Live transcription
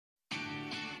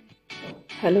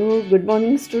Hello, good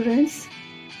morning students.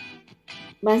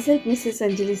 Myself Mrs.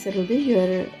 Anjali Sarode,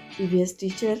 your EVS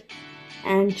teacher,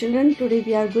 and children, today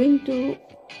we are going to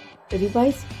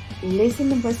revise lesson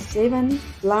number 7,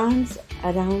 plants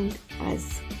around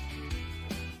us.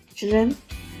 Children,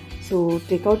 so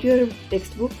take out your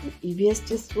textbook, EVS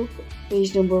textbook,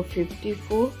 page number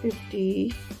 54,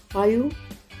 55,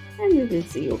 and you will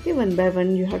see, okay, one by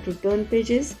one you have to turn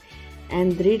pages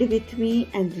and read with me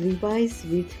and revise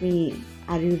with me.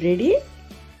 Are you ready?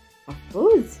 Of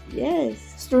course, yes.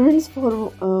 Students,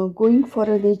 for going for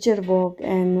a nature walk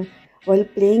and while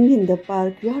playing in the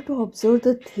park, you have to observe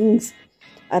the things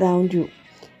around you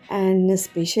and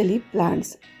especially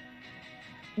plants.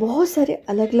 बहुत सारे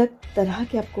अलग अलग तरह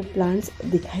के आपको plants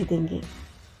दिखाई देंगे.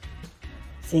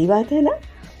 सही बात है ना?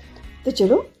 तो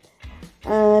चलो,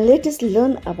 let us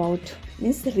learn about,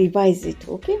 means revise it,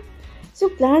 okay? So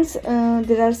plants,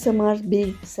 there are some are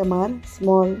big, some are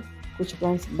small. कुछ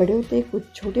प्लांट्स बड़े होते हैं, कुछ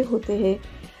छोटे होते हैं,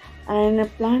 and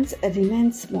plants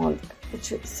remain small.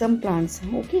 कुछ some plants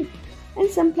हैं, okay, and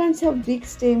some plants have big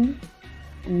stem,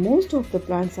 and most of the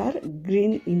plants are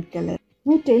green in color.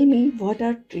 Now tell me, what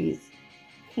are trees?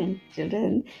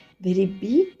 Children, very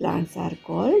big plants are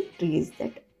called trees,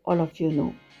 that all of you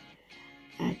know.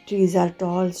 Trees are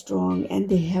tall, strong, and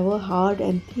they have a hard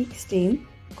and thick stem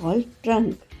called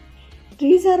trunk.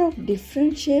 Trees are of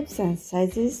different shapes and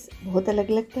sizes. बहुत अलग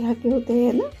अलग तरह के होते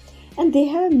हैं ना, and they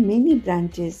have many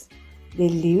branches. They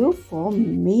live for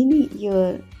many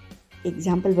years.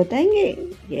 Example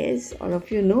बताएंगे? Yes, all of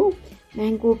you know.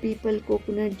 Mango, people,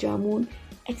 coconut, jamun,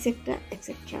 etc.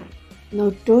 etc.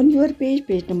 Now turn your page,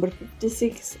 page number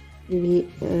 56. We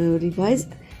will revise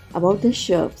about the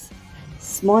shrubs.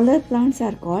 Smaller plants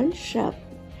are called shrub.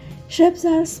 Shrubs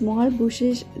are small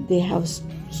bushes. They have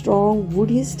strong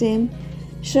woody stem.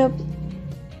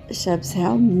 Shrubs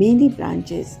have many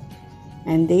branches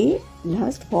and they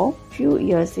last for few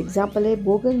years. Example है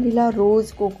bougainvillea,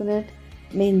 रोज, coconut,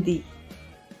 mehndi.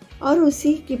 और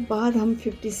उसी के बाद हम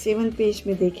 57 page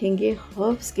में देखेंगे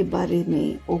herbs के बारे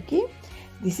में. Okay,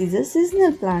 this is a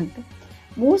seasonal plant.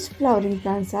 Most flowering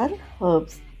plants are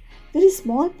herbs. Very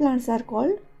small plants are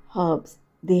called herbs.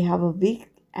 They have a week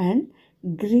and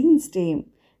green stem.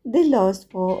 They last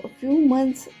for a few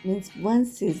months, means one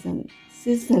season.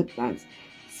 Seasonal plants.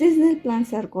 Seasonal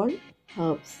plants are called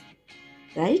herbs,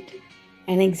 right?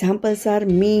 And examples are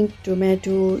mint,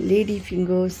 tomato,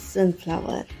 ladyfinger,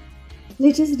 sunflower.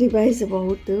 Let us revise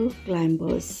about the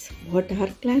climbers. What are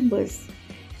climbers?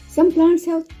 Some plants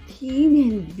have thin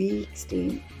and weak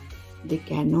stem. They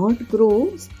cannot grow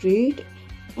straight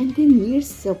and they need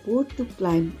support to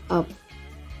climb up.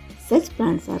 Such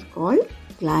plants are called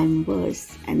climbers.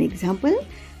 An example,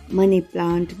 money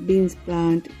plant, beans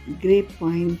plant,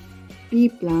 grapevine, pea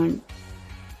plant.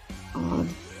 और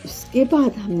उसके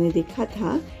बाद हमने देखा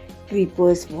था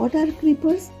creepers. What are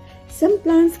creepers? Some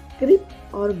plants creep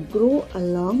or grow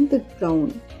along the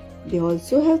ground. They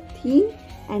also have thin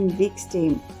and weak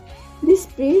stem. They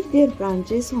spread their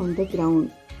branches on the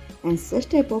ground, and such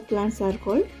type of plants are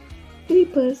called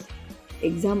creepers.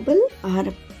 Example are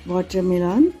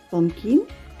watermelon, pumpkin,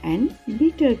 and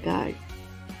bitter gourd.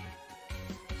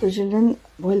 So children,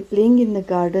 while playing in the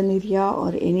garden area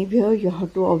or anywhere, you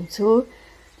have to observe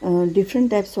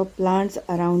different types of plants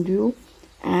around you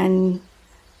and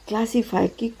classify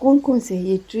कि कौन से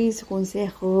ये trees, कौन से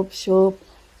herb, shrub,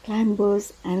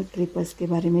 climbers and creepers के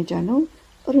बारे में जानो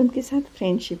और उनके साथ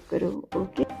friendship करो.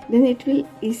 Okay, then it will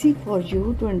easy for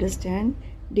you to understand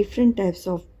different types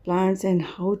of plants and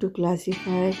how to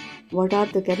classify what are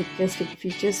the characteristic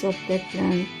features of that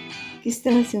plant. किस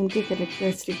तरह से उनके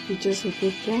characteristic features होते,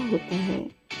 क्या होता है.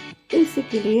 तो इसके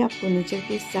के लिए आपको नेचर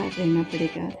के साथ रहना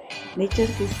पड़ेगा.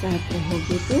 नेचर के साथ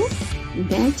रहोगे तो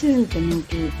नेचुरल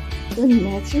बनोगे. तो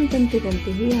नेचुरल बनते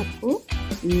बनते ही आपको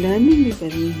लर्निंग भी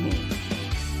करनी है.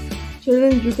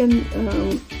 Children, you can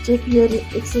check your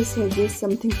exercises,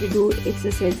 something to do,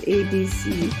 exercise A, B,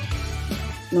 C.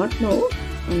 Not now.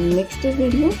 On next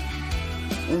video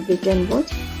we can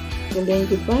watch. Till then,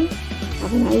 goodbye.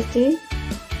 Have a nice day.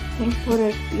 Thanks for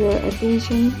your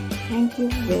attention. Thank you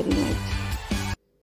very much.